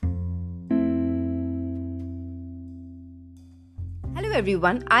Hello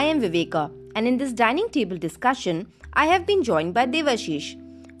everyone, I am Viveka, and in this dining table discussion, I have been joined by Devashish.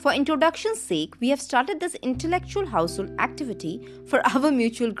 For introduction's sake, we have started this intellectual household activity for our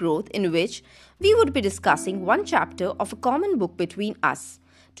mutual growth in which we would be discussing one chapter of a common book between us.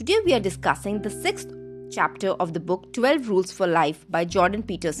 Today we are discussing the 6th chapter of the book 12 Rules for Life by Jordan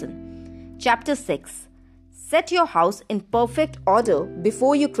Peterson. Chapter 6. Set your house in perfect order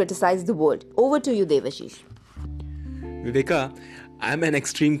before you criticize the world. Over to you, Devashish. Viveka, I'm an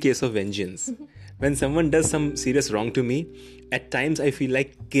extreme case of vengeance. When someone does some serious wrong to me, at times I feel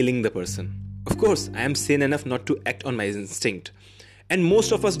like killing the person. Of course, I am sane enough not to act on my instinct. And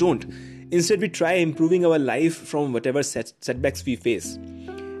most of us don't. Instead, we try improving our life from whatever setbacks we face.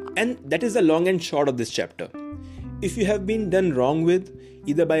 And that is the long and short of this chapter. If you have been done wrong with,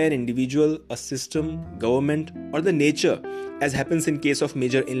 either by an individual, a system, government, or the nature, as happens in case of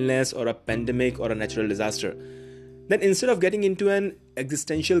major illness or a pandemic or a natural disaster, then instead of getting into an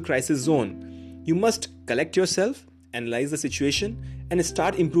existential crisis zone, you must collect yourself, analyze the situation, and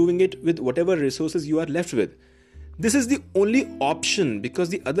start improving it with whatever resources you are left with. This is the only option, because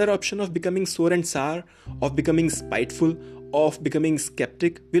the other option of becoming sore and sour, of becoming spiteful, of becoming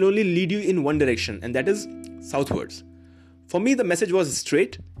skeptic will only lead you in one direction, and that is southwards. For me, the message was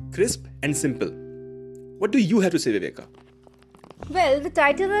straight, crisp, and simple. What do you have to say, Viveka? Well, the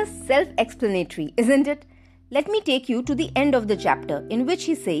title is self-explanatory, isn't it? Let me take you to the end of the chapter in which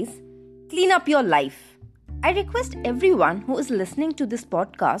he says, clean up your life. I request everyone who is listening to this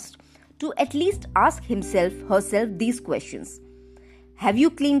podcast to at least ask herself these questions. Have you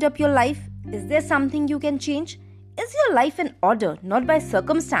cleaned up your life? Is there something you can change? Is your life in order not by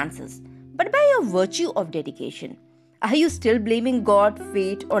circumstances, but by your virtue of dedication? Are you still blaming God,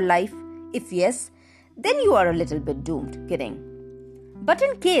 fate, or life? If yes, then you are a little bit doomed. Kidding. But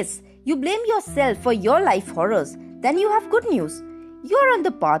in case you blame yourself for your life horrors, then you have good news. You are on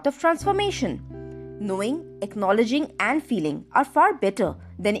the path of transformation. Knowing, acknowledging, and feeling are far better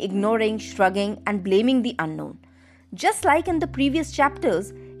than ignoring, shrugging, and blaming the unknown. Just like in the previous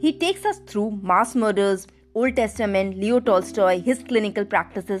chapters, he takes us through mass murders, Old Testament, Leo Tolstoy, his clinical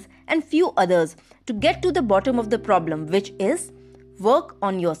practices, and few others to get to the bottom of the problem, which is work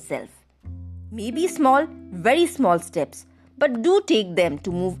on yourself. Maybe small, very small steps, but do take them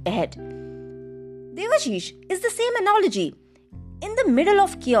to move ahead. Devashish is the same analogy. In the middle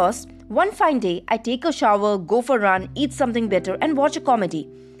of chaos, one fine day, I take a shower, go for a run, eat something better, and watch a comedy.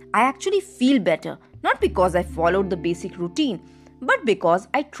 I actually feel better, not because I followed the basic routine, but because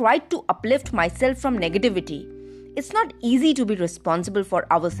I tried to uplift myself from negativity. It's not easy to be responsible for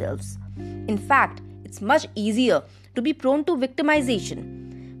ourselves. In fact, it's much easier to be prone to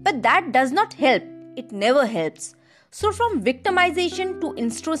victimization. But that does not help. It never helps. So from victimization to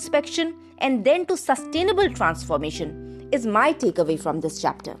introspection and then to sustainable transformation is my takeaway from this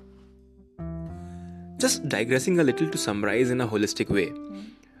chapter. Just digressing a little to summarize in a holistic way.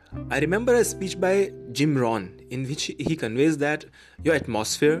 I remember a speech by Jim Rohn in which he conveys that your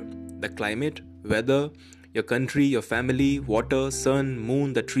atmosphere, the climate, weather, your country, your family, water, sun,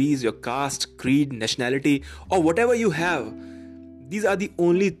 moon, the trees, your caste, creed, nationality, or whatever you have, these are the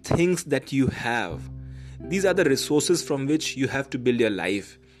only things that you have. These are the resources from which you have to build your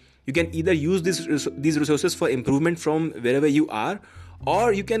life. You can either use these resources for improvement from wherever you are,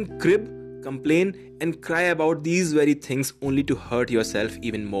 or you can crib, complain, and cry about these very things only to hurt yourself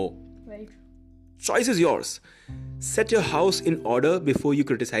even more. Right. Choice is yours. Set your house in order before you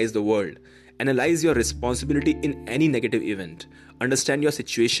criticize the world. Analyze your responsibility in any negative event. Understand your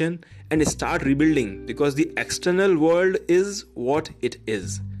situation and start rebuilding, because the external world is what it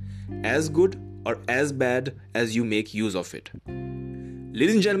is. As good or as bad as you make use of it.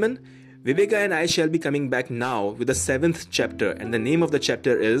 Ladies and gentlemen, Viveka and I shall be coming back now with the 7th chapter, and the name of the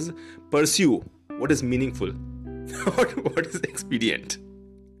chapter is Pursue What is Meaningful, not what is expedient.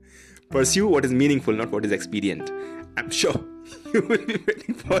 Pursue what is meaningful, not what is expedient. I'm sure you will be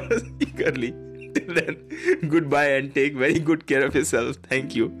waiting for us eagerly. Till then, goodbye and take very good care of yourself.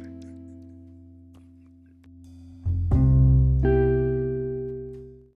 Thank you.